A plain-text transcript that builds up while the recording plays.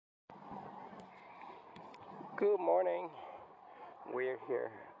Good morning. We're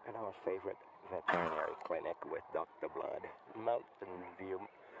here at our favorite veterinary clinic with Dr. Blood, Mountain View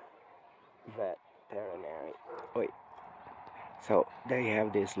Veterinary. Wait, so they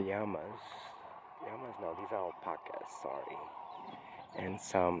have these llamas. Llamas? No, these are alpacas, sorry. And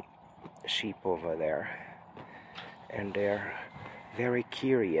some sheep over there. And they're very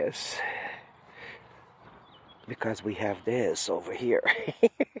curious because we have this over here.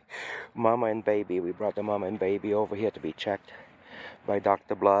 Mama and baby. We brought the mama and baby over here to be checked by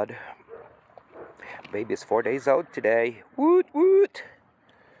Dr. Blood. Baby is 4 days old today. Woot woot!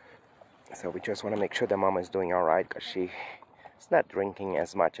 So we just want to make sure the mama is doing alright because she's not drinking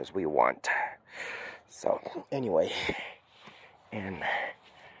as much as we want. So anyway, and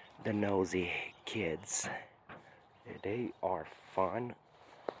the nosy kids, they are funny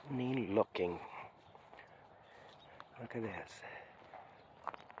looking. Look at this.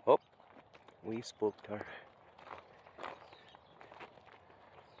 Oh, we spooked her.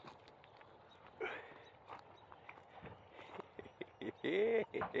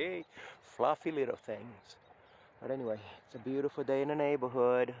 Fluffy little things. But anyway, it's a beautiful day in the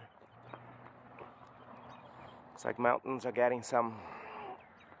neighborhood. Looks like mountains are getting some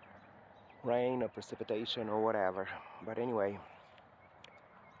rain or precipitation or whatever. But anyway,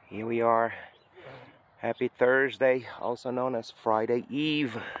 here we are. Happy Thursday, also known as Friday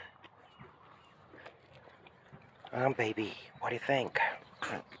Eve. Baby, what do you think?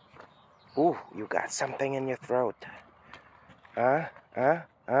 Ooh, you got something in your throat. Come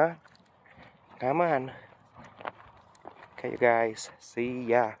on. Okay, you guys, see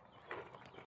ya.